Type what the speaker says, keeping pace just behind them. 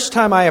first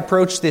time I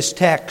approached this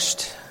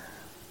text,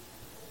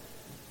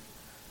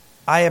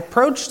 I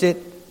approached it,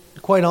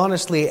 quite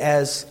honestly,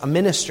 as a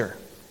minister,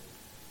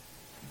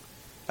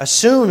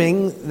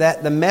 assuming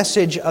that the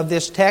message of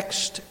this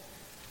text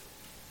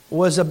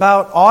was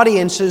about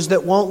audiences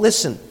that won't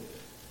listen.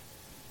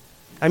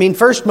 I mean,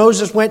 first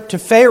Moses went to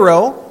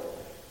Pharaoh,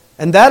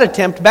 and that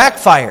attempt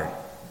backfired.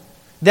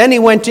 Then he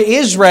went to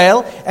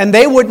Israel, and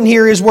they wouldn't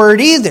hear his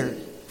word either.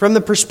 From the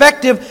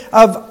perspective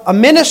of a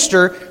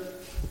minister,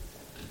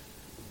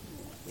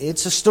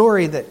 it's a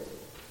story that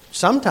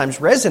sometimes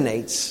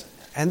resonates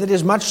and that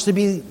is much to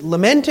be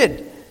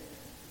lamented.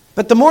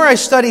 But the more I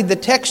studied the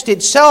text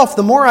itself,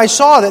 the more I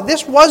saw that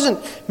this wasn't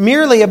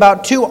merely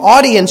about two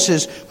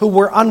audiences who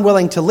were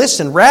unwilling to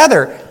listen.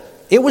 Rather,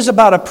 it was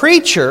about a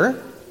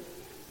preacher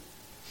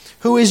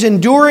who is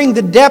enduring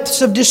the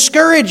depths of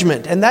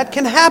discouragement. And that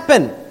can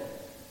happen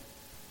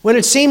when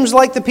it seems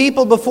like the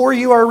people before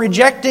you are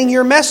rejecting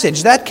your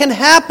message. That can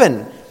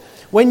happen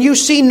when you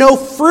see no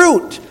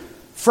fruit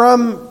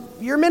from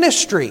your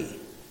ministry.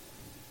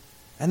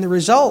 And the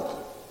result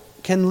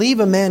can leave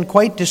a man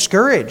quite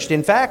discouraged.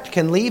 In fact,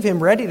 can leave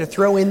him ready to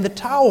throw in the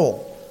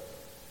towel.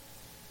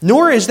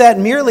 Nor is that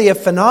merely a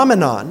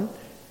phenomenon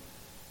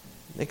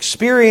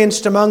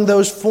experienced among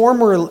those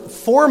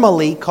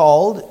formally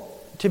called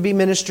to be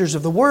ministers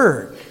of the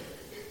Word.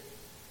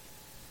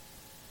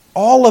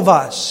 All of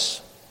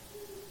us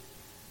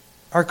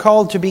are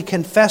called to be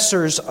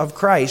confessors of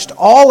Christ.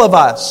 All of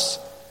us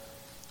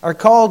are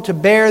called to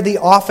bear the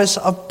office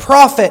of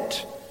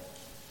prophet,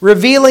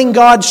 revealing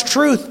God's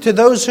truth to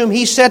those whom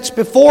He sets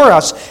before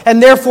us.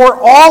 And therefore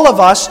all of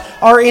us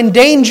are in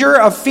danger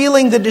of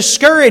feeling the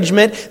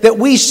discouragement that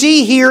we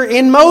see here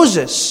in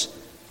Moses.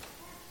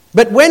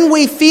 But when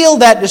we feel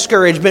that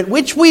discouragement,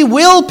 which we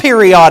will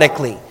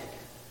periodically,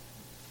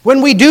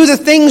 when we do the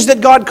things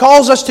that God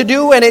calls us to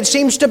do and it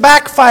seems to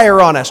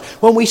backfire on us,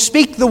 when we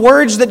speak the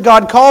words that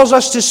God calls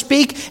us to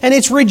speak and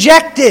it's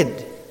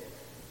rejected,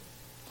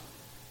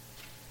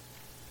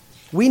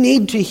 we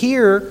need to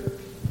hear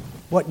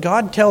what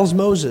God tells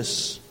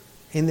Moses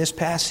in this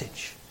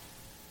passage,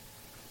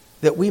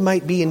 that we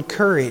might be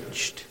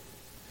encouraged,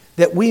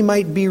 that we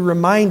might be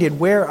reminded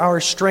where our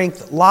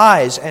strength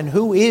lies and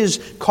who is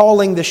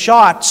calling the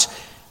shots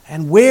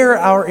and where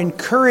our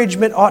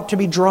encouragement ought to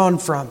be drawn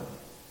from.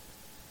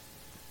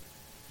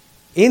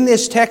 In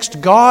this text,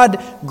 God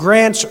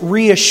grants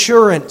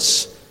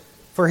reassurance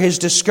for His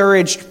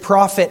discouraged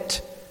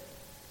prophet,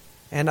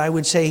 and I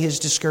would say His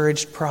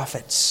discouraged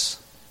prophets.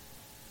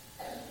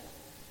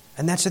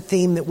 And that's a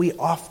theme that we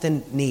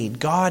often need.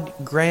 God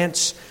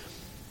grants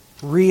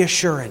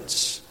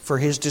reassurance for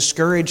His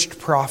discouraged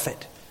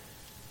prophet.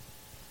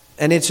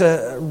 And it's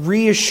a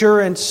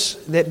reassurance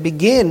that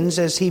begins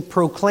as He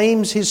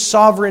proclaims His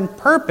sovereign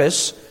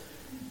purpose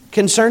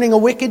concerning a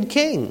wicked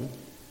king.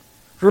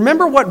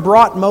 Remember what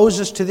brought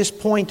Moses to this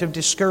point of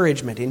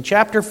discouragement. In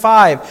chapter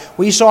 5,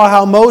 we saw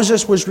how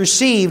Moses was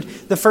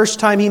received the first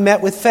time he met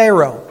with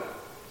Pharaoh.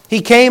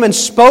 He came and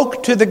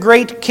spoke to the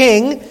great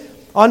king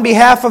on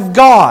behalf of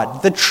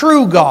God, the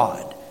true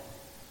God.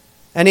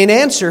 And in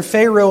answer,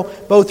 Pharaoh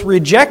both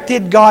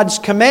rejected God's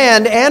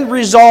command and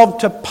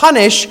resolved to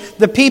punish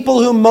the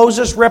people whom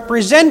Moses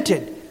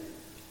represented,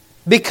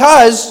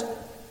 because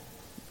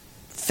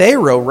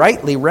Pharaoh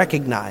rightly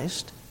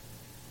recognized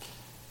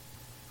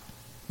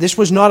this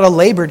was not a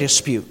labor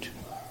dispute.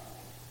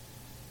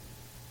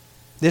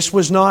 This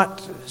was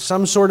not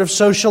some sort of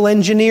social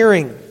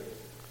engineering.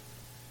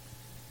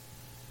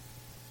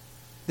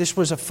 This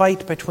was a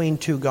fight between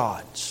two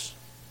gods.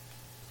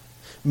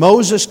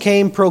 Moses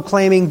came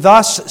proclaiming,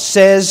 "Thus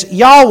says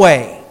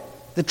Yahweh,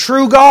 the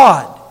true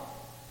God."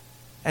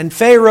 And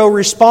Pharaoh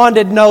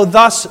responded, "No,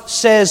 thus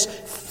says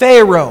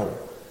Pharaoh,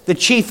 the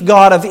chief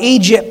god of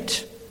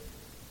Egypt."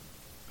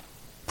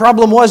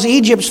 Problem was,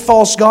 Egypt's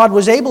false god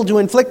was able to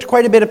inflict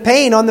quite a bit of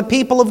pain on the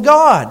people of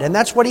God. And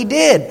that's what he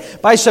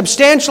did, by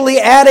substantially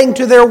adding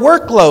to their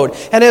workload.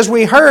 And as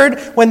we heard,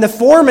 when the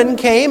foreman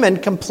came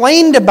and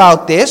complained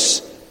about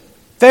this,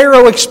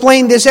 Pharaoh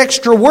explained this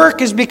extra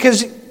work is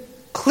because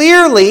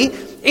clearly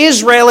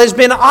Israel has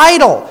been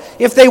idle.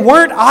 If they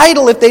weren't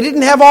idle, if they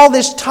didn't have all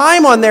this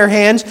time on their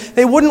hands,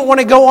 they wouldn't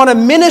want to go on a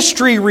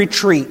ministry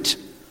retreat.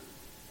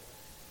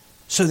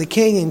 So the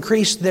king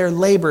increased their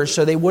labor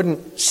so they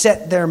wouldn't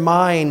set their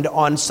mind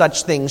on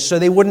such things, so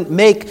they wouldn't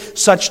make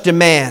such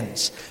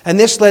demands. And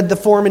this led the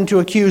foreman to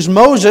accuse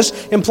Moses,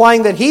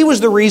 implying that he was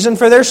the reason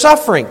for their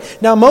suffering.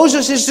 Now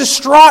Moses is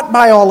distraught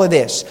by all of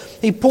this.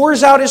 He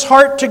pours out his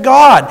heart to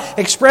God,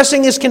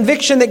 expressing his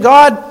conviction that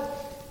God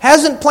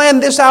hasn't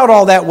planned this out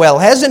all that well,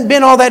 hasn't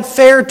been all that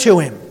fair to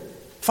him.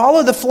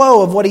 Follow the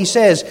flow of what he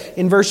says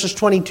in verses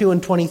 22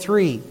 and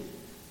 23.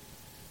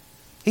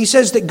 He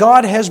says that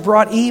God has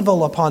brought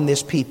evil upon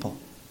this people.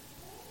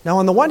 Now,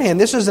 on the one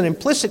hand, this is an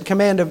implicit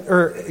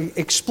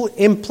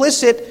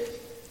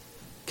implicit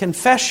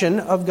confession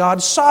of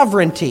God's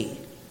sovereignty.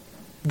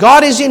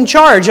 God is in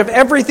charge of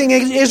everything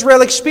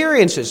Israel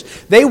experiences.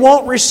 They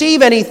won't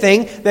receive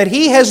anything that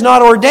He has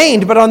not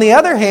ordained. But on the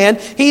other hand,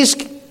 He's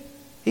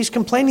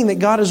complaining that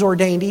God has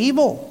ordained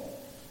evil.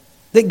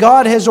 that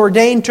God has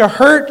ordained to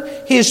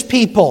hurt His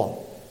people.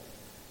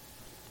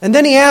 And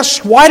then he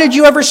asks, why did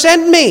you ever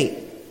send me?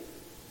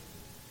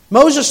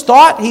 Moses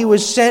thought he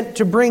was sent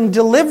to bring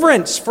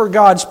deliverance for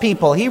God's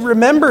people. He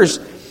remembers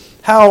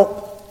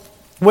how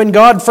when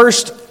God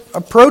first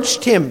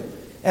approached him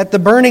at the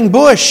burning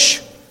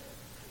bush,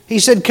 He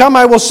said, come,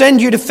 I will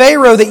send you to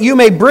Pharaoh that you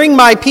may bring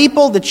my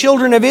people, the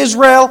children of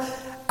Israel,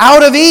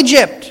 out of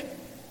Egypt.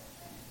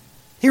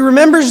 He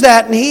remembers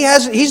that, and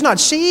he's not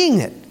seeing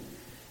it.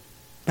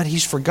 But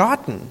he's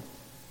forgotten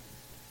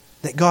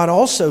that God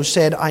also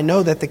said, I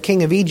know that the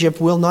king of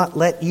Egypt will not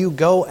let you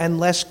go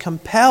unless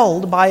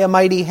compelled by a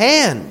mighty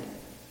hand.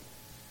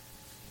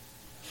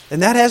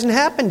 And that hasn't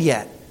happened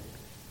yet.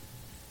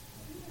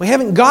 We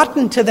haven't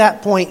gotten to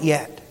that point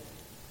yet.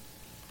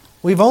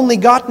 We've only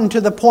gotten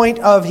to the point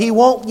of He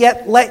won't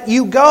yet let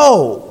you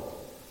go.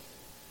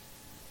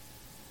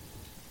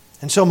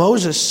 And so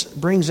Moses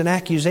brings an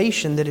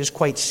accusation that is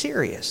quite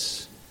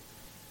serious.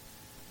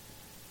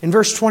 In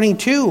verse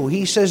 22,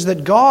 he says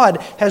that God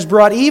has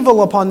brought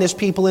evil upon this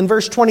people. In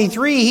verse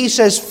 23, he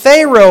says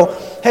Pharaoh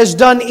has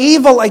done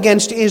evil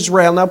against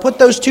Israel. Now put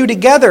those two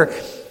together.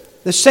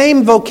 The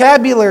same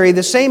vocabulary,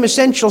 the same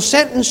essential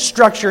sentence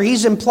structure.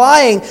 He's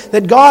implying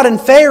that God and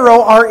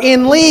Pharaoh are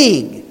in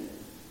league.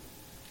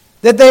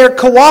 That they are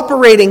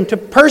cooperating to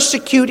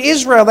persecute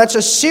Israel. That's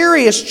a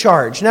serious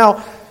charge.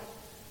 Now,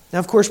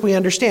 of course, we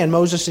understand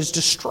Moses is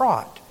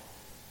distraught.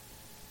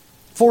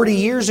 40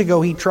 years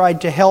ago, he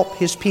tried to help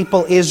his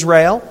people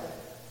Israel,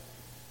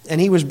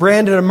 and he was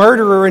branded a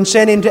murderer and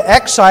sent into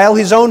exile,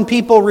 his own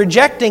people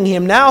rejecting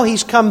him. Now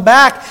he's come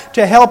back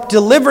to help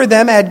deliver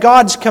them at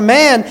God's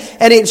command,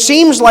 and it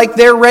seems like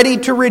they're ready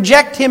to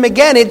reject him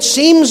again. It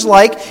seems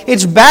like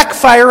it's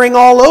backfiring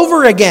all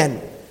over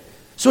again.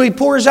 So he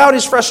pours out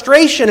his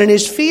frustration and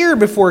his fear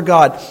before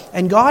God,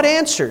 and God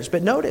answers.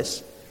 But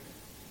notice,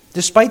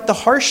 despite the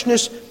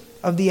harshness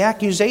of the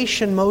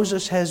accusation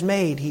Moses has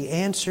made, he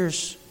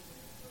answers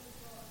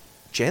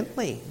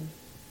gently.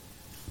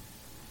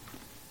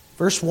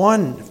 Verse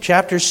 1 of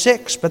chapter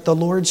 6, but the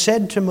Lord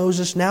said to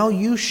Moses, now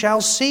you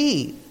shall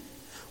see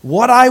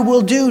what I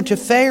will do to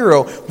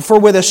Pharaoh, for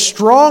with a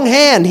strong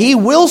hand he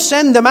will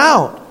send them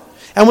out,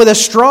 and with a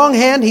strong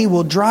hand he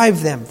will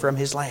drive them from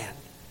his land.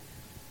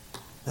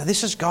 Now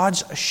this is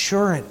God's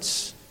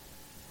assurance.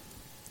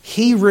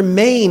 He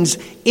remains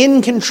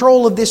in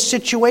control of this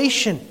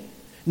situation.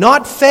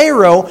 Not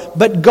Pharaoh,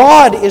 but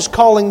God is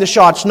calling the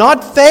shots.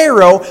 Not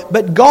Pharaoh,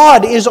 but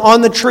God is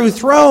on the true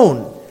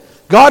throne.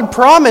 God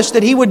promised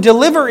that He would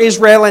deliver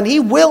Israel, and He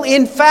will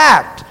in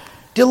fact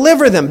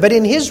deliver them, but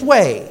in His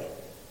way.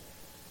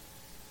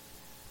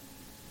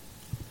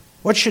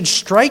 What should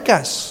strike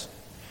us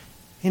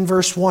in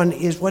verse 1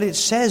 is what it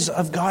says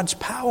of God's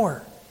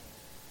power.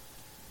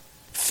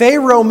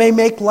 Pharaoh may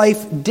make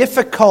life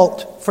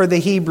difficult for the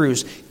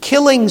Hebrews,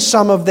 killing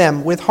some of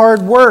them with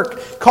hard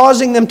work,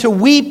 causing them to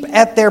weep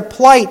at their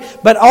plight.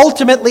 But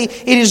ultimately,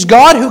 it is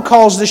God who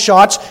calls the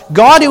shots,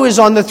 God who is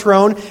on the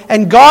throne,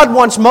 and God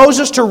wants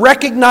Moses to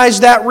recognize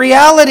that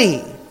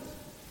reality.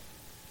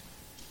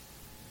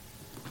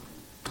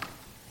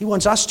 He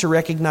wants us to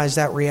recognize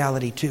that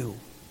reality too.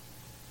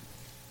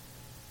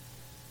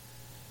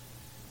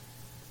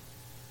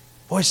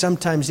 Boy,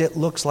 sometimes it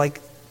looks like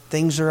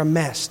things are a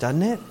mess,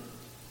 doesn't it?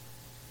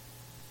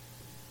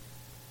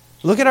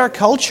 Look at our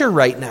culture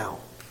right now.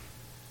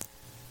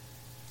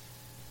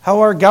 How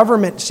our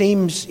government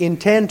seems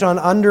intent on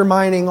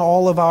undermining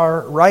all of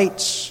our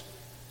rights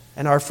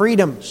and our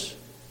freedoms.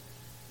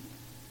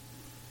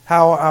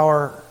 How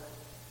our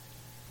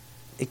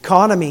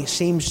economy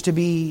seems to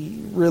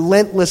be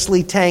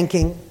relentlessly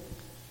tanking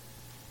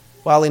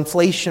while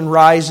inflation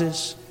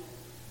rises.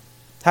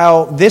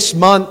 How this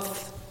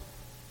month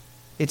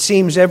it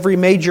seems every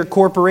major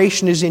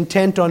corporation is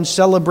intent on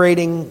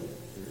celebrating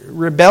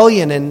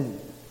rebellion and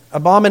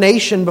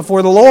abomination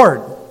before the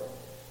Lord,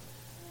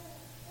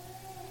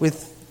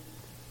 with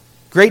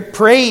great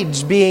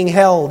parades being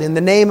held in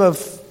the name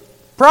of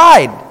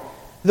pride,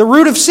 the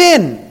root of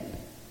sin.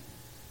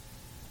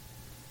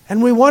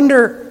 And we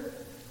wonder,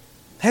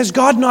 has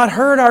God not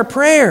heard our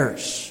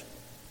prayers?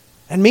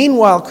 And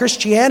meanwhile,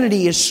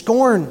 Christianity is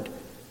scorned.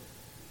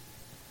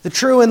 The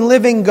true and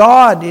living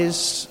God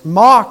is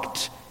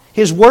mocked.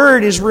 His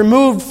word is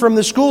removed from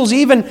the schools.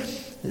 Even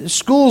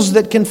schools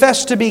that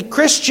confess to be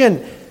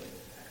Christian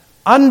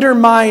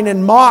undermine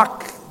and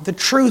mock the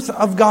truth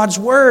of God's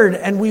word,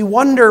 and we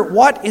wonder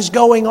what is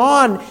going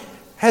on.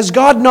 Has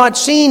God not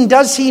seen?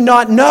 Does He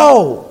not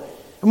know?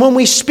 And when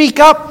we speak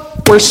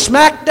up, we're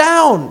smacked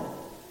down.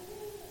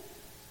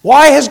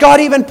 Why has God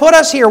even put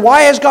us here?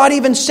 Why has God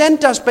even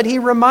sent us? But He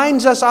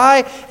reminds us, I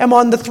am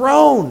on the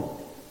throne.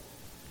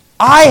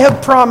 I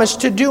have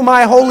promised to do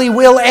my holy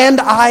will, and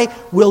I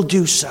will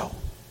do so.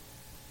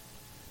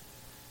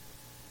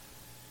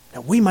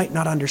 Now, we might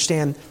not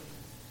understand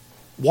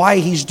why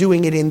He's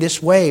doing it in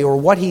this way, or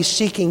what He's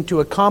seeking to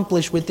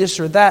accomplish with this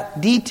or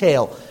that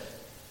detail.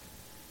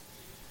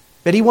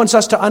 But He wants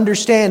us to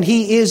understand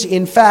He is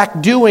in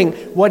fact doing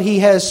what He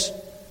has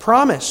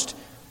promised.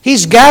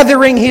 He's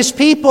gathering His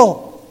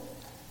people.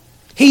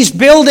 He's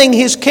building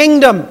His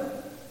kingdom.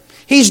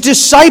 He's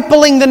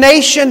discipling the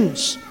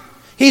nations.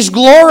 He's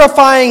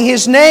glorifying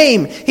His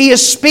name. He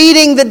is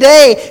speeding the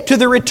day to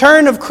the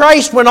return of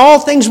Christ when all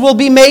things will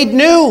be made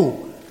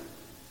new.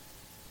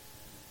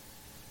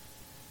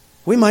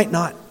 We might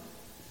not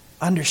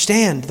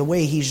understand the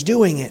way He's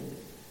doing it,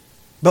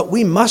 but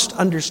we must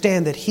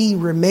understand that He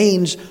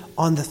remains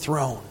on the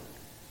throne.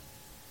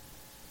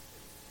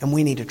 And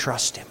we need to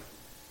trust Him.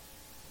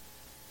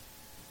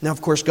 Now, of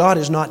course, God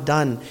is not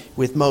done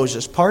with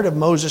Moses. Part of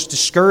Moses'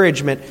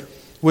 discouragement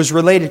was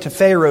related to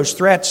Pharaoh's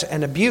threats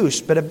and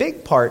abuse, but a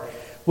big part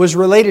was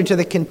related to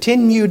the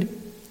continued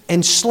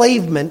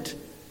enslavement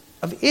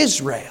of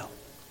Israel.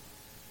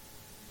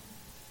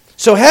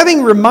 So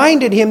having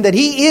reminded him that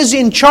he is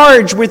in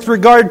charge with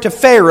regard to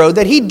Pharaoh,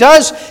 that he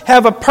does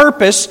have a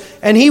purpose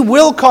and he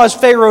will cause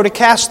Pharaoh to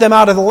cast them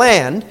out of the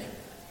land,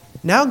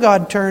 now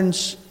God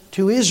turns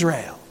to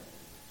Israel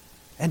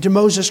and to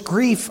Moses'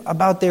 grief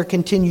about their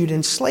continued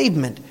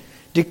enslavement,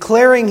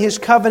 declaring His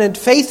covenant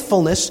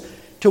faithfulness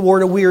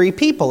toward a weary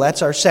people.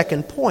 That's our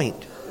second point.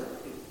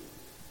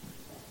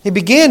 He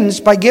begins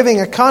by giving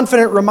a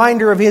confident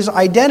reminder of His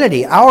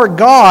identity. Our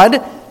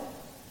God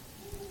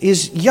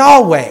is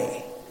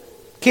Yahweh.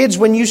 Kids,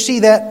 when you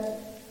see that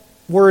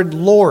word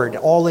Lord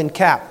all in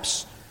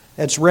caps,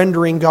 that's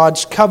rendering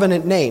God's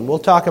covenant name. We'll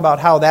talk about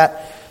how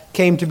that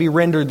came to be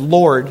rendered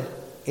Lord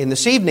in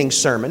this evening's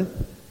sermon.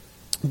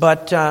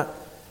 But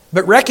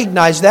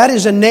recognize that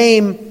is a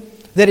name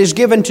that is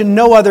given to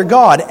no other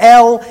God.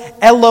 El,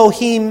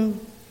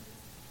 Elohim,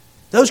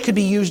 those could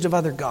be used of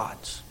other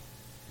gods,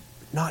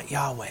 but not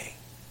Yahweh.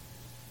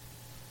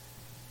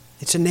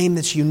 It's a name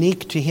that's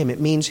unique to Him. It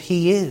means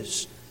He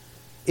is.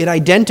 It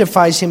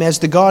identifies Him as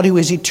the God who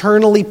is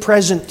eternally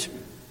present,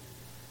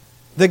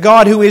 the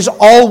God who is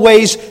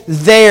always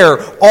there,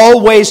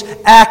 always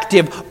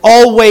active,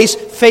 always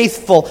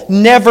faithful,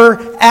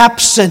 never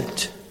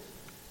absent.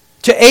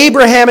 To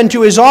Abraham and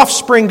to his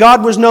offspring,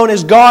 God was known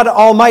as God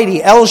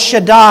Almighty, El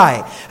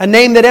Shaddai, a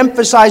name that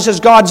emphasizes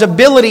God's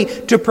ability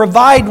to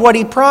provide what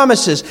He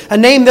promises, a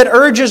name that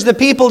urges the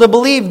people to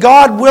believe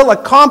God will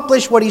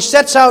accomplish what He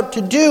sets out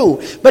to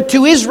do. But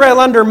to Israel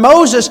under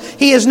Moses,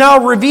 He has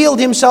now revealed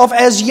Himself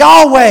as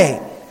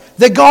Yahweh,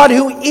 the God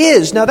who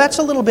is. Now that's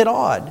a little bit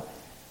odd,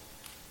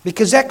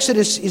 because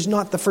Exodus is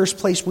not the first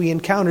place we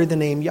encounter the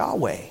name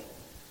Yahweh.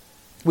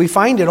 We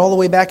find it all the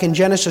way back in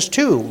Genesis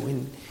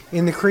 2,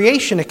 in the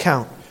creation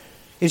account.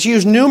 It's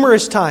used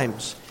numerous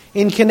times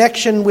in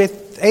connection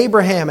with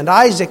Abraham and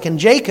Isaac and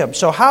Jacob.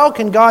 So how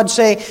can God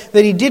say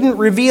that He didn't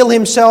reveal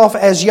Himself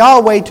as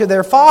Yahweh to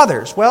their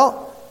fathers?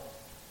 Well,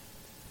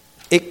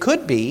 it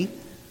could be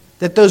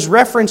that those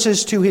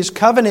references to His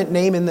covenant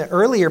name in the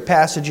earlier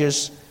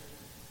passages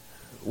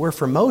were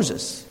for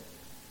Moses.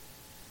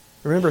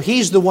 Remember,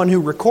 he's the one who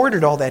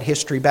recorded all that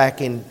history back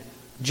in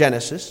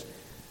Genesis.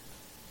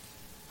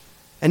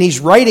 And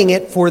he's writing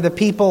it for the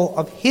people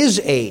of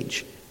his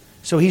age.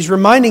 So he's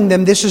reminding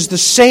them this is the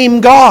same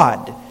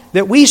God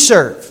that we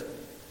serve,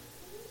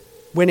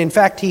 when in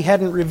fact He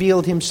hadn't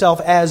revealed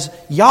Himself as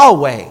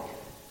Yahweh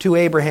to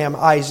Abraham,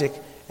 Isaac,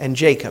 and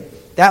Jacob.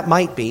 That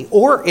might be.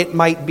 Or it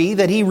might be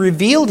that He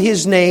revealed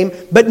His name,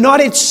 but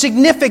not its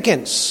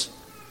significance.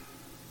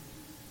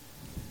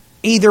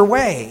 Either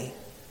way,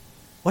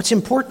 what's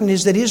important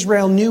is that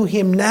Israel knew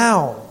Him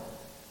now,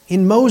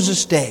 in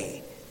Moses'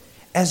 day,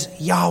 as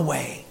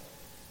Yahweh.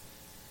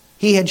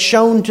 He had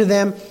shown to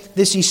them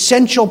this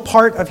essential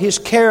part of His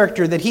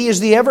character, that He is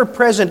the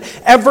ever-present,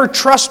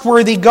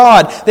 ever-trustworthy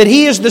God, that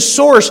He is the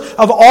source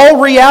of all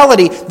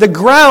reality, the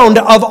ground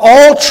of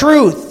all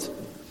truth.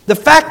 The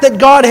fact that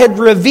God had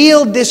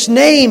revealed this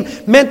name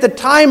meant the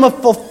time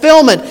of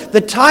fulfillment, the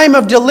time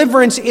of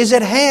deliverance is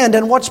at hand.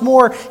 And what's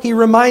more, He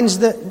reminds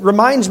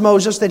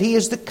Moses that He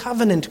is the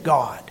covenant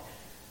God.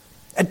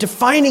 At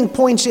defining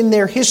points in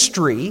their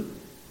history,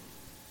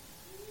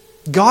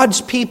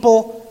 God's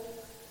people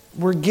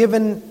were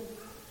given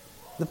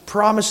the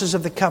promises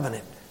of the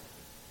covenant.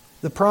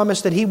 The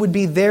promise that He would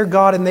be their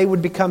God and they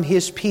would become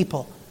His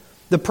people.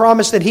 The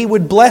promise that He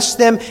would bless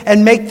them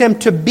and make them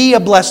to be a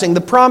blessing.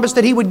 The promise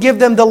that He would give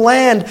them the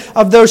land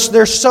of their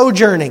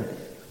sojourning.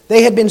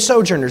 They had been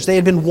sojourners. They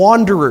had been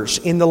wanderers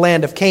in the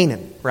land of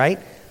Canaan, right?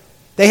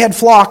 They had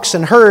flocks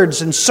and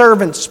herds and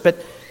servants,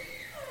 but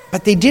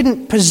they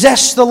didn't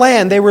possess the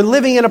land. They were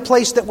living in a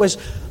place that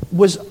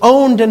was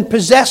owned and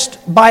possessed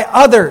by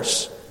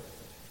others.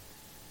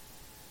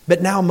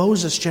 But now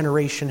Moses'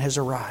 generation has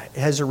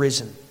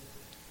arisen.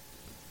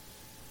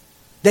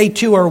 They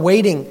too are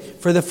waiting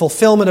for the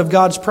fulfillment of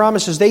God's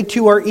promises. They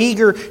too are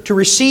eager to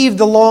receive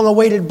the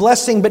long-awaited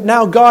blessing, but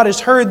now God has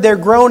heard their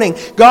groaning.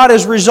 God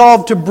has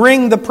resolved to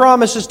bring the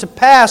promises to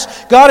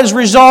pass. God has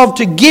resolved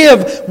to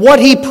give what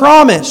He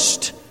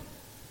promised.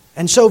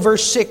 And so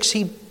verse 6,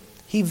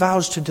 He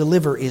vows to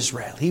deliver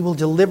Israel. He will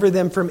deliver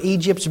them from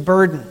Egypt's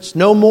burdens.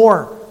 No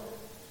more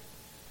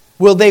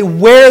will they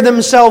wear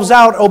themselves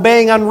out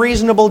obeying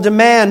unreasonable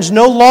demands.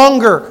 No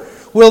longer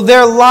will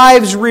their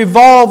lives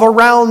revolve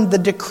around the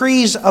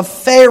decrees of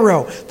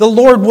Pharaoh. The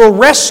Lord will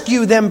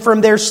rescue them from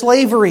their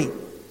slavery.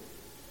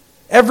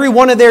 Every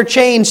one of their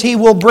chains He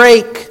will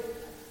break.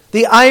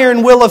 The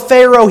iron will of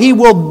Pharaoh He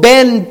will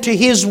bend to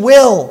His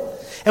will.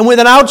 And with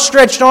an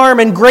outstretched arm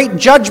and great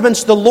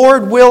judgments, the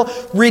Lord will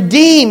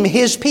redeem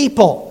His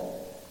people.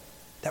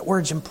 That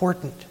word's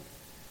important.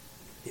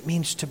 It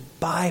means to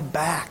buy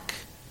back.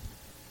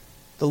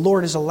 The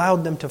Lord has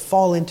allowed them to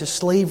fall into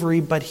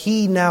slavery, but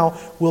He now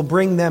will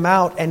bring them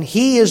out, and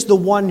He is the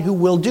one who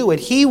will do it.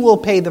 He will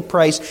pay the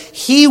price.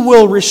 He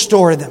will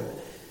restore them,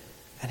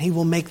 and He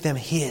will make them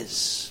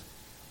His.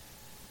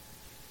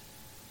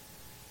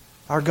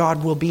 Our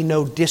God will be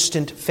no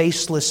distant,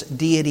 faceless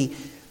deity,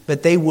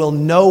 but they will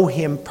know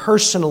Him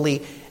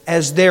personally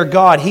as their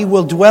God. He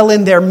will dwell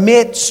in their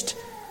midst.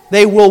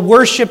 They will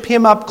worship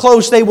Him up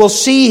close. They will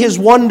see His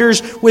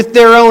wonders with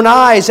their own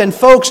eyes. And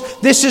folks,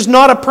 this is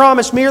not a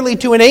promise merely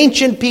to an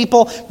ancient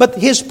people, but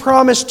His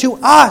promise to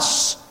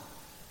us.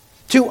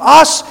 To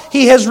us,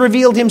 He has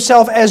revealed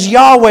Himself as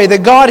Yahweh, the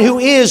God who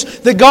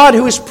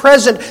is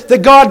present, the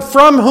God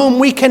from whom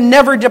we can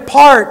never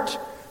depart.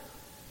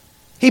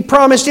 He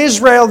promised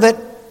Israel that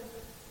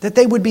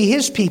they would be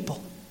His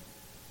people.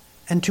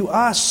 And to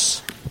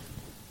us,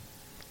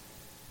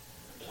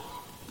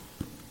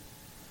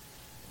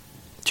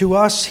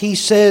 He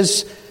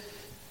says,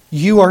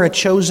 you are a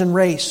chosen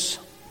race,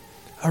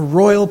 a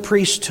royal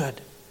priesthood,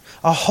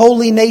 a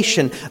holy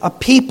nation, a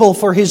people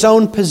for His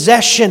own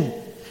possession.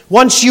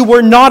 Once you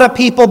were not a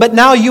people, but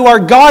now you are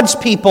God's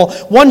people.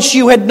 Once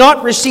you had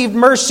not received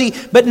mercy,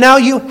 but now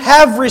you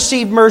have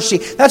received mercy.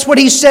 That's what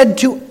He said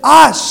to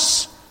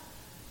us.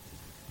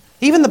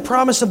 Even the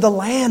promise of the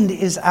land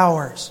is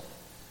ours.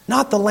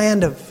 Not the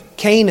land of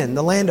Canaan,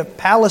 the land of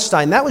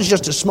Palestine. That was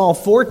just a small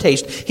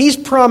foretaste. He's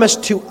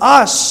promised to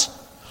us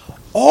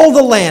all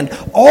the land,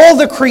 all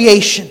the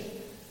creation,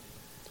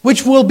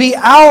 which will be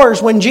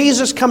ours when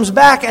Jesus comes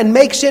back and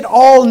makes it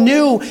all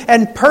new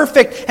and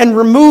perfect and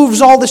removes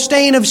all the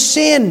stain of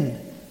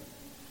sin.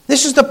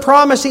 This is the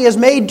promise He has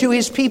made to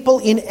His people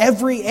in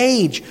every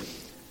age,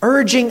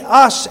 urging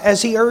us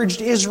as He urged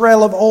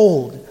Israel of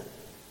old.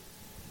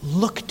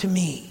 Look to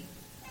me.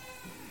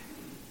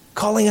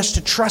 Calling us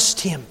to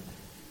trust Him,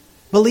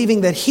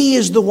 believing that He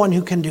is the one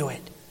who can do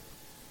it.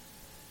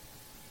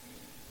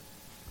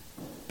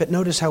 But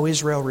notice how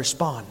Israel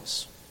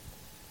responds.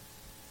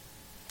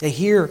 They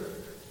hear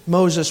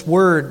Moses'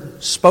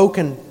 word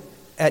spoken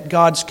at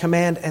God's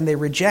command and they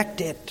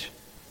reject it.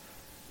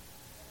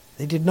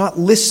 They did not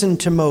listen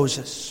to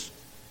Moses.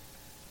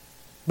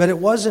 But it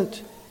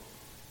wasn't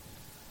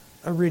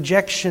a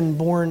rejection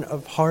born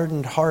of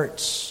hardened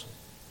hearts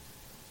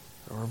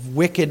or of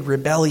wicked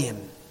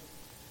rebellion.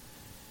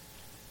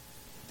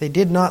 They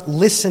did not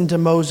listen to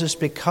Moses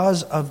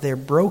because of their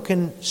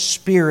broken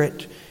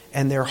spirit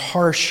and their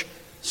harsh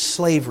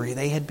slavery.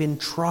 They had been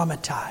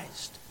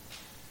traumatized,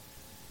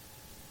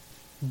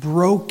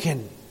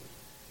 broken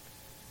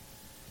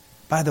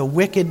by the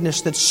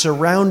wickedness that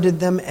surrounded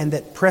them and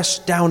that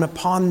pressed down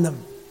upon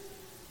them.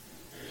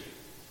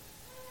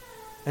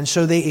 And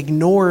so they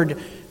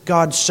ignored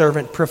God's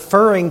servant,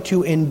 preferring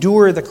to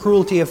endure the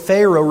cruelty of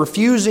Pharaoh,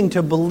 refusing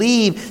to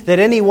believe that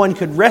anyone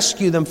could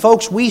rescue them.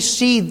 Folks, we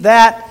see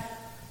that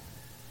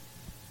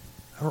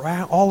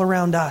all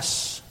around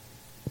us.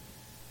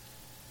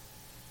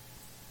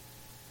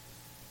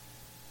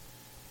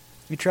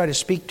 You try to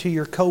speak to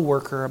your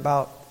coworker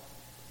about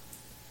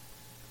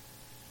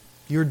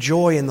your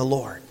joy in the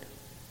Lord.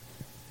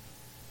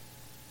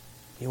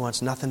 He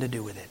wants nothing to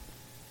do with it.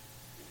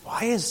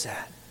 Why is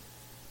that?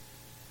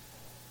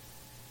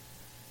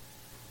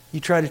 You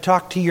try to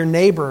talk to your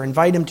neighbor,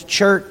 invite him to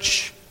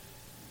church.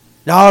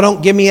 No,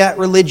 don't give me that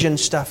religion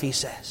stuff, he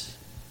says.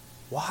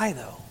 Why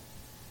though?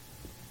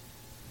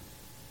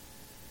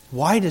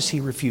 Why does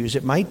he refuse?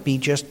 It might be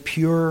just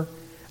pure,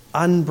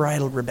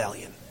 unbridled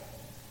rebellion.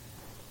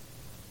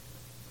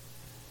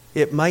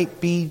 It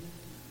might be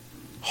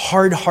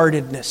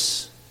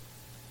hard-heartedness,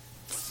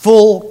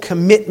 full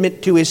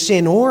commitment to his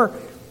sin, or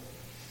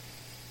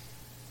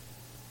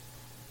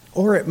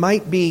it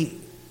might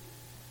be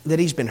that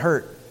he's been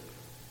hurt,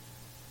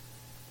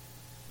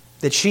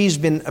 that she's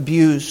been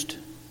abused,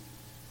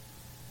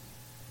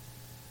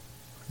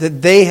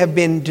 that they have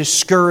been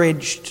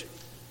discouraged.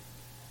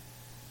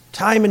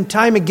 Time and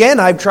time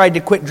again, I've tried to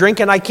quit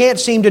drinking. I can't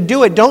seem to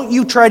do it. Don't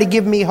you try to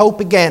give me hope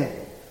again.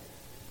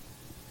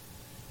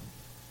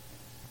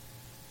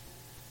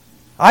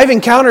 I've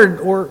encountered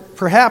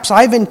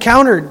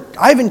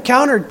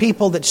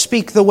people that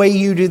speak the way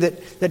you do,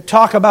 that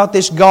talk about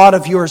this God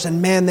of yours,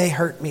 and man, they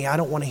hurt me. I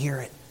don't want to hear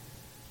it.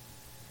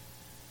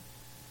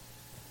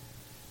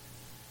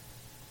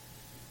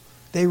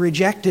 They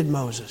rejected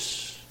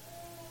Moses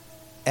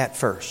at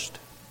first.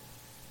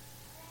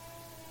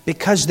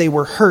 Because they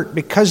were hurt,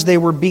 because they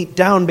were beat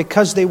down,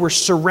 because they were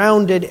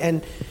surrounded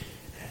and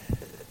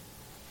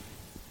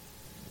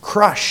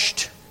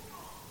crushed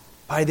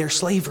by their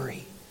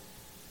slavery.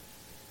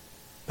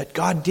 But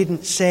God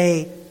didn't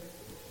say,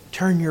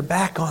 turn your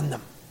back on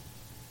them.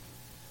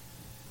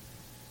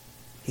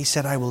 He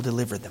said, I will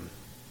deliver them.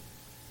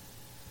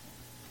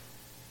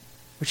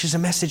 Which is a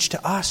message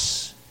to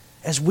us.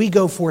 as we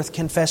go forth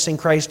confessing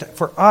Christ,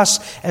 for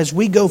us as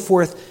we go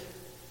forth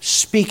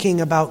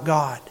speaking about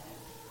God.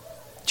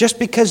 Just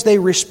because they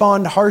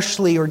respond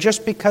harshly or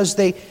just because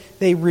they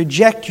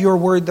reject your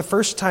word the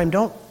first time,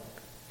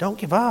 don't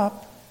give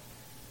up.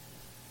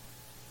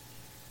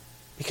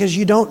 Because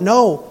you don't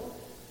know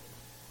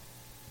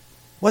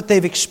what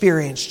they've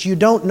experienced. You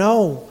don't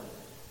know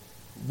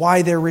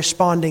why they're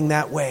responding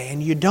that way.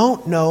 And you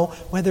don't know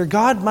whether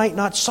God might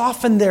not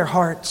soften their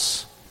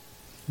hearts,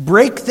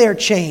 break their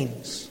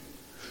chains,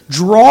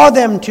 draw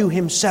them to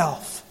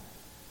Himself.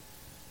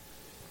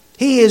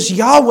 He is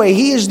Yahweh.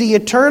 He is the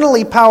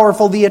eternally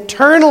powerful, the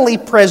eternally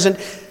present,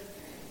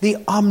 the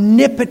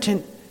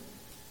omnipotent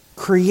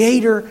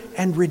Creator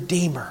and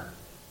Redeemer.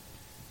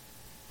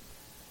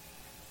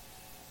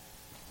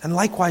 And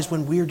likewise,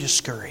 when we're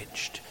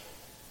discouraged,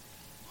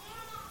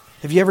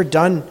 have you ever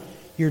done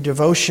your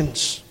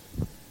devotions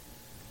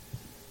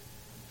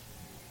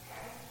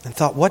and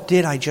thought, what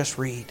did I just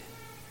read?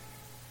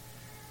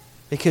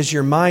 Because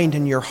your mind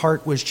and your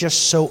heart was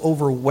just so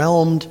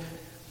overwhelmed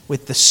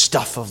with the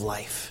stuff of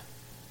life.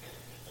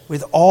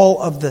 With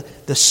all of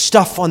the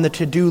stuff on the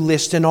to-do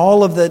list and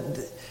all of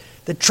the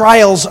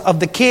trials of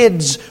the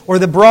kids or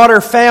the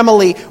broader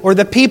family or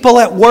the people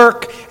at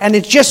work, and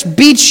it just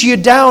beats you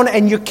down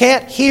and you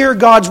can't hear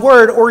God's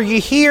word, or you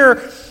hear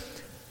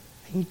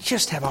and you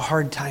just have a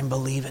hard time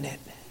believing it.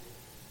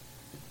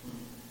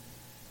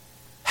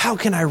 How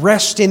can I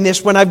rest in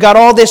this when I've got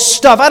all this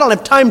stuff? I don't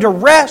have time to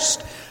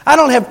rest. I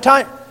don't have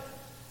time.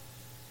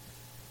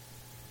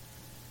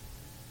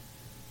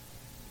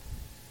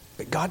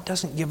 But God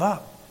doesn't give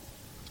up.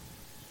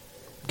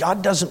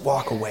 God doesn't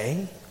walk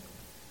away.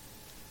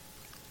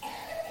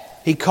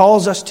 He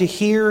calls us to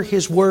hear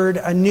His word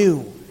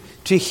anew,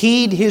 to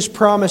heed His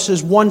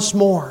promises once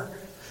more,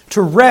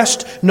 to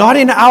rest not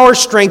in our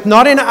strength,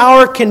 not in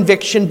our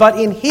conviction, but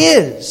in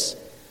His.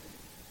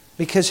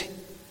 Because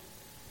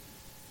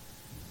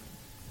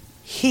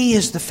He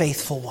is the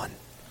faithful one,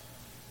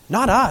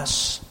 not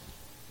us.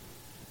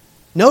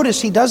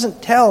 Notice He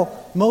doesn't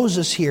tell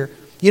Moses here,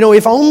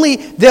 if only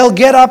they'll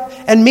get up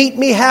and meet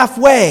me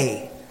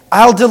halfway,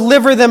 I'll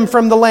deliver them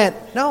from the land.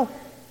 No.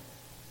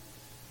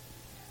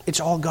 It's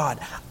all God.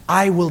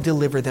 I will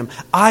deliver them.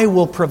 I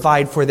will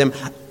provide for them.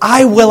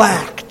 I will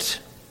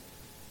act.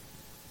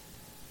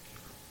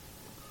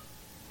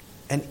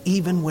 And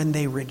even when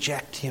they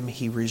reject Him,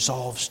 He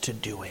resolves to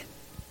do it.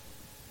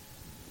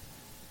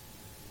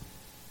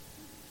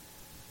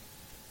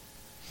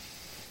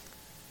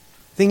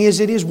 Thing is,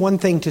 it is one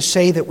thing to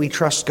say that we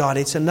trust God.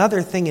 It's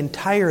another thing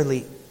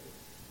entirely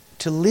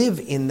to live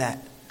in that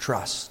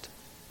trust.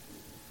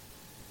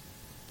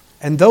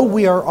 And though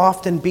we are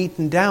often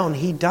beaten down,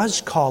 He does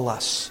call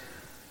us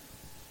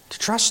to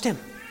trust Him.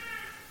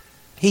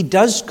 He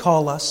does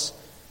call us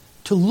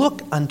to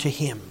look unto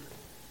Him.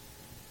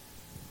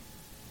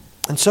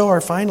 And so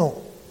our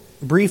final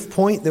brief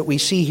point that we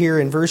see here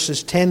in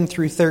verses 10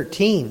 through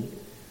 13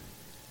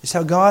 is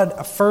how God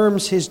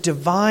affirms His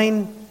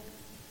divine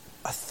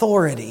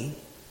authority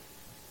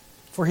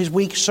for His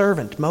weak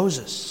servant,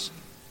 Moses.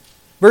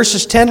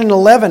 Verses 10 and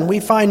 11, we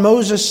find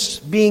Moses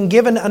being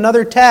given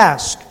another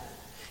task.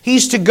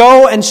 He's to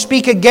go and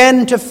speak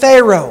again to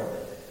Pharaoh.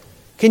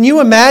 Can you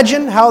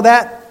imagine how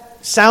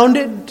that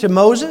sounded to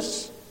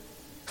Moses?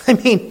 I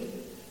mean,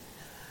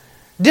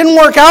 didn't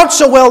work out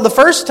so well the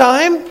first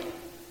time.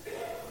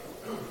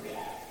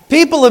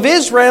 People of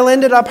Israel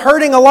ended up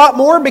hurting a lot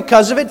more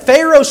because of it.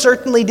 Pharaoh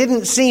certainly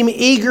didn't seem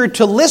eager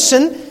to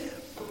listen.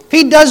 If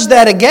he does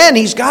that again,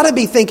 he's got to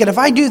be thinking, if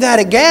I do that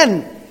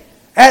again,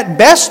 at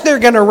best they're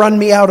going to run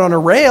me out on a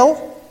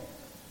rail.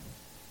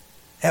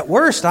 At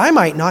worst, I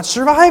might not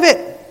survive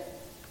it.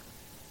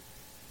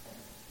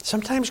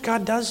 Sometimes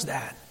God does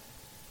that.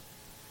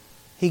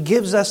 He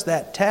gives us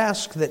that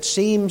task that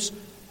seems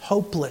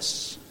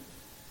hopeless.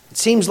 It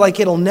seems like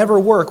it'll never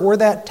work, or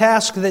that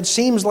task that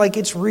seems like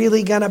it's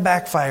really going to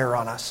backfire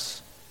on us.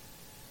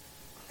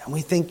 And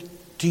we think,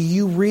 do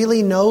you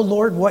really know,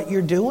 Lord, what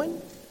you're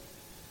doing?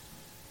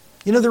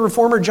 The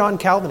Reformer John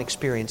Calvin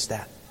experienced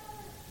that.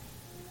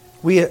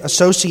 We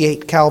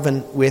associate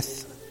Calvin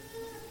with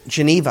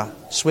Geneva,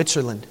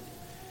 Switzerland.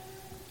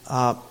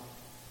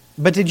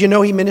 But did you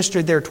know he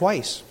ministered there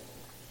twice?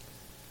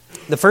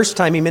 The first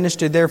time he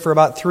ministered there for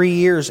about 3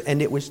 years,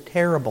 and it was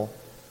terrible.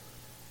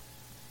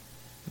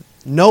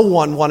 No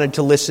one wanted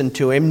to listen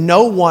to him.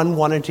 No one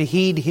wanted to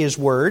heed his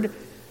word.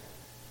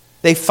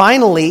 They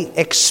finally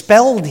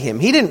expelled him.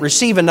 He didn't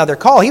receive another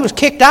call. He was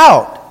kicked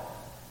out.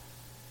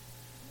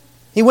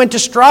 He went to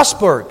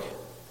Strasbourg.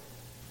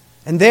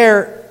 And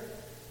there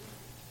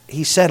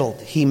he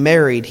settled. He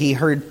married. He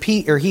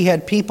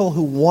had people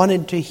who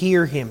wanted to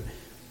hear him,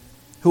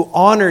 who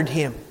honored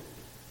him.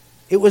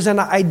 It was an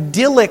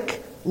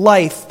idyllic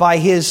life by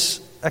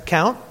his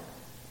account.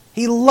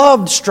 He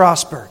loved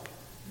Strasbourg.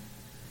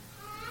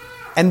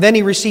 And then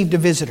he received a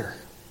visitor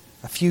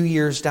a few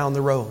years down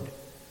the road.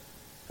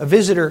 A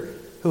visitor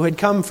who had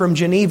come from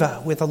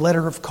Geneva with a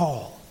letter of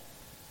call.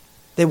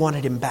 They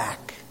wanted him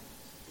back.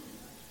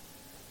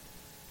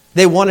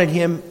 They wanted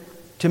him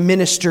to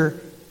minister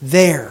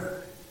there.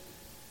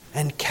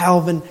 And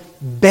Calvin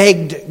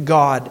begged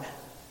God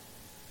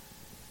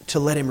to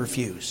let him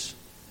refuse.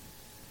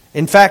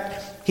 In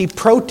fact, he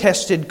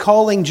protested,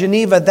 calling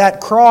Geneva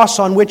that cross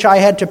on which I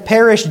had to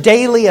perish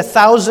daily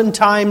 1,000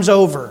 times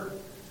over.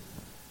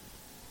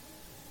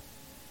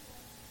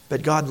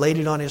 But God laid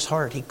it on his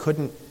heart. He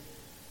couldn't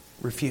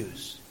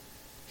refuse.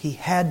 He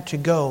had to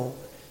go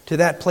to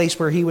that place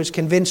where he was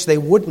convinced they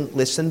wouldn't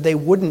listen, they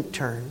wouldn't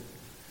turn.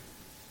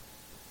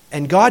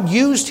 And God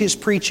used his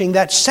preaching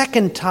that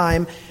second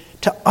time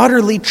to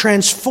utterly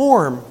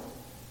transform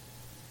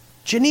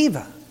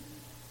Geneva,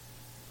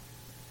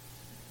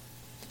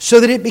 so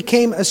that it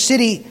became a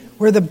city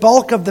where the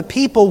bulk of the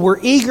people were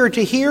eager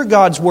to hear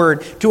God's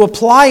word, to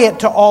apply it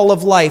to all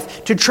of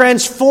life, to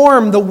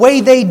transform the way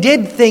they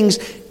did things,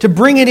 to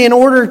bring it in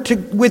order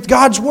with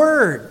God's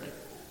word.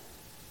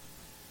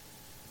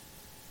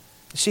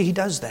 You see, he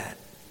does that.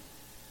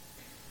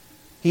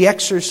 He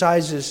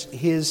exercises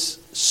his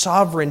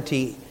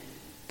sovereignty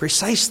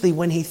precisely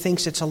when he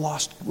thinks it's a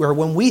lost, or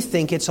when we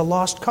think it's a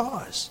lost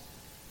cause.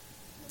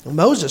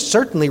 Moses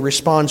certainly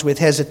responds with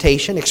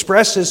hesitation,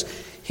 expresses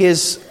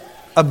his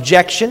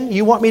objection.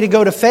 You want me to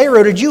go to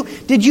Pharaoh?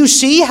 Did you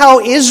see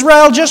how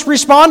Israel just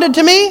responded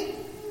to me?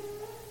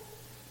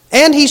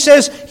 And he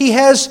says he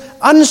has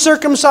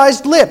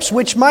uncircumcised lips,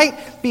 which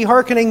might be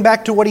hearkening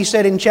back to what he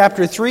said in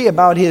chapter 3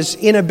 about his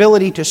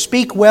inability to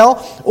speak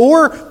well,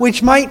 or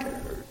which might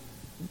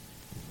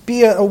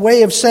be a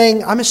way of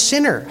saying, I'm a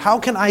sinner. How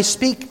can I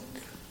speak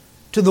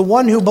to the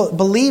one who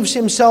believes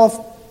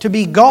himself to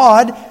be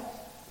God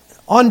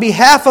on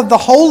behalf of the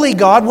holy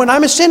God when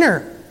I'm a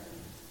sinner?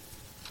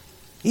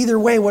 Either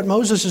way, what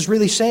Moses is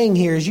really saying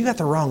here is, you got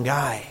the wrong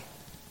guy.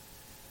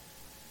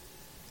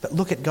 But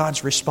look at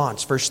God's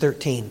response, verse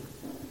 13.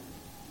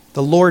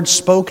 The Lord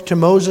spoke to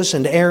Moses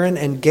and Aaron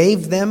and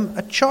gave them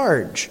a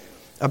charge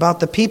about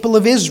the people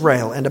of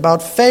Israel and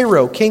about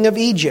Pharaoh, king of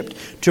Egypt,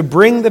 to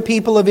bring the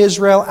people of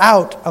Israel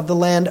out of the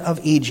land of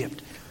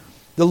Egypt.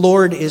 The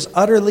Lord is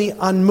utterly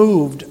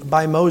unmoved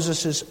by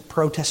Moses'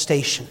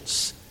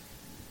 protestations.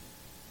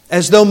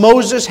 As though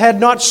Moses had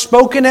not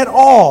spoken at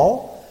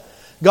all,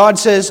 God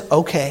says,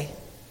 okay,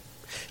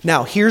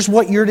 now here's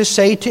what you're to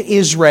say to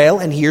Israel,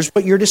 and here's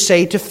what you're to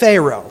say to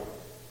Pharaoh.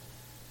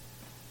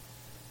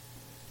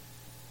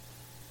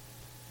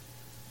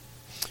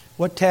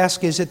 What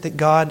task is it that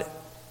God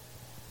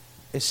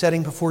is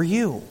setting before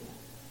you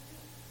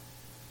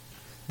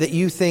that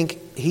you think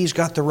he's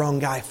got the wrong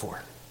guy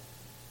for?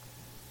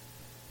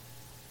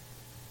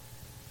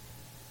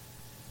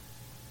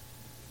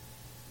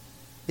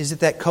 Is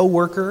it that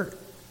coworker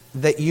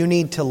that you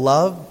need to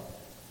love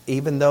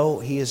even though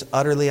he is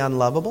utterly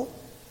unlovable?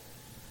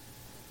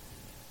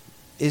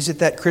 Is it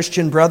that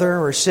Christian brother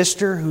or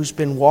sister who's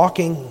been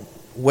walking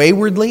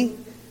waywardly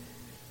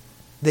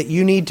that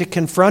you need to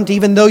confront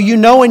even though you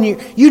know and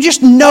you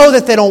just know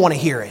that they don't want to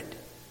hear it?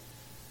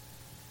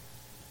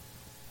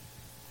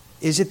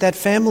 Is it that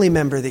family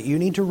member that you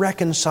need to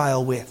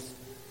reconcile with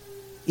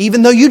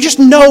even though you just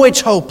know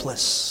it's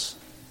hopeless?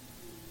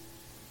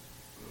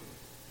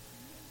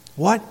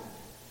 What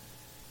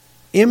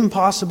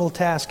impossible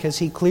task has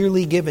he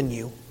clearly given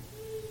you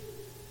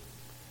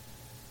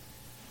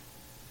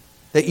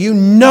that you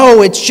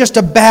know it's just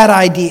a bad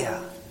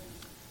idea?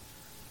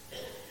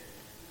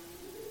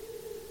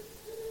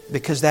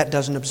 Because that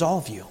doesn't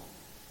absolve you.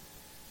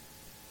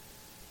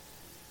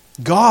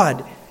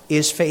 God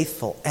is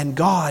faithful and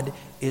God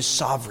is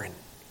sovereign.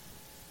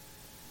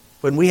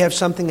 When we have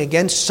something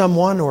against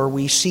someone or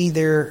we see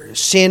their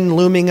sin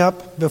looming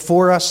up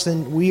before us,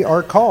 then we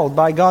are called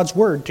by God's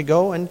word to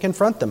go and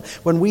confront them.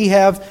 When we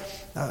have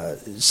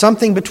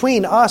something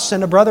between us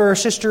and a brother or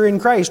sister in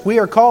Christ, we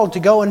are called to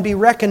go and be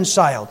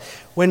reconciled.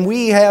 When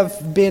we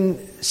have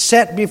been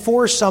set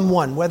before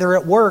someone, whether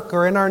at work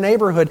or in our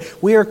neighborhood,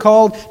 we are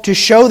called to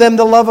show them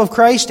the love of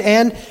Christ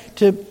and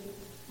to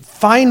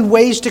find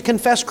ways to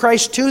confess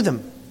Christ to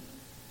them,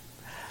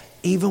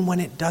 even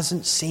when it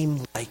doesn't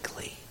seem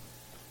likely.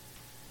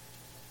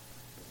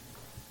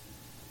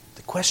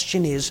 The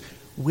question is,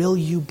 will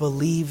you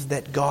believe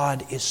that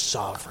God is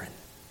sovereign?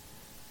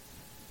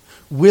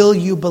 Will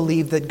you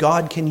believe that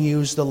God can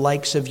use the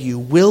likes of you?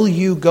 Will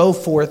you go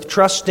forth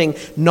trusting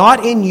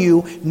not in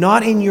you,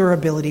 not in your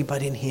ability,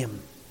 but in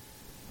Him?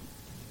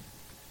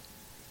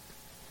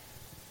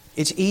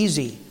 It's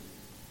easy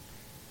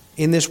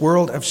in this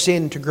world of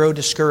sin to grow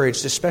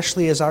discouraged,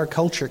 especially as our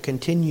culture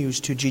continues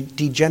to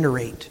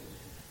degenerate.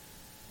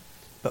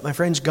 But my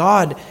friends,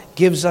 God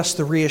gives us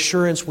the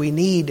reassurance we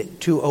need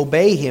to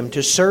obey Him,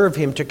 to serve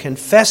Him, to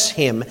confess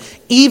Him,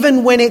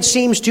 even when it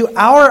seems to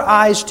our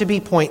eyes to be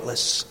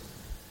pointless.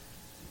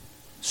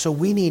 So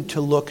we need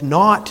to look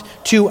not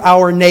to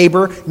our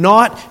neighbor,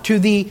 not to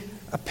the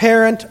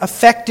apparent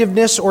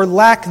effectiveness or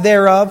lack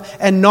thereof,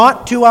 and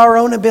not to our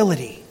own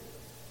ability.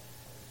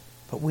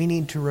 But we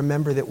need to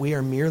remember that we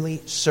are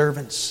merely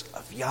servants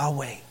of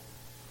Yahweh,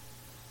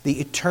 the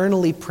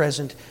eternally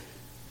present,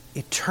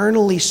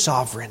 eternally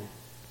sovereign,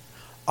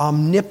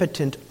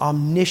 omnipotent,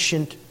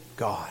 omniscient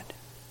God.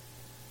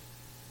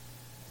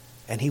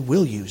 And He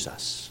will use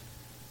us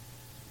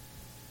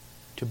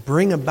to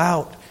bring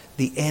about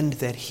the end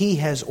that He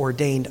has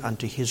ordained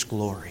unto His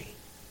glory.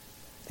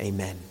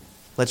 Amen.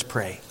 Let's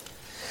pray.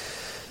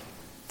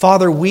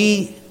 Father,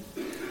 we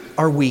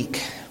are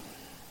weak.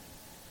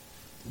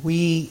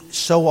 We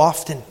so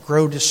often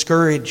grow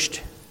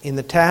discouraged in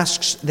the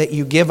tasks that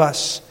You give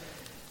us,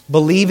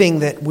 believing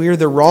that we're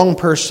the wrong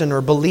person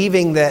or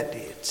believing that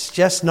it's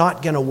just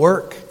not going to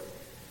work.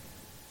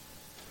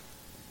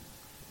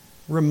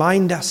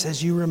 Remind us,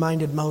 as You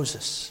reminded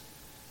Moses,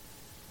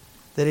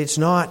 that it's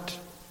not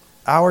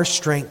our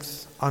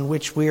strength on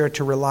which we are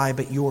to rely,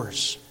 but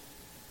Yours.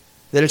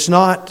 That it's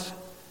not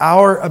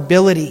our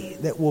ability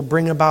that will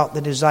bring about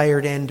the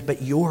desired end,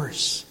 but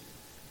Yours.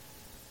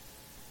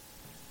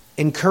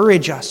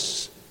 Encourage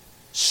us,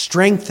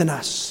 strengthen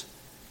us,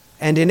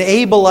 and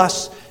enable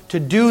us to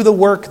do the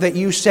work that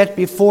You set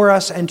before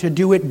us and to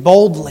do it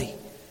boldly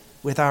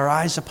with our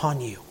eyes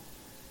upon You.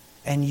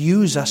 And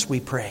use us, we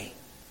pray,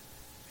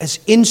 as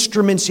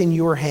instruments in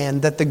Your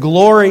hand, that the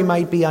glory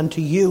might be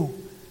unto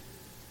You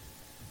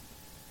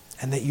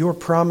and that Your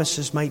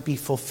promises might be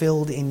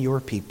fulfilled in Your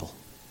people.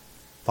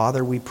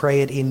 Father, we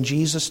pray it in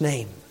Jesus'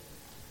 name.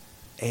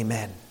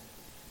 Amen.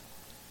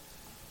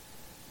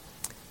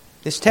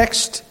 This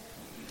text,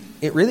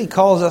 it really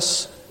calls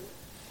us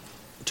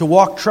to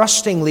walk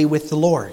trustingly with the Lord.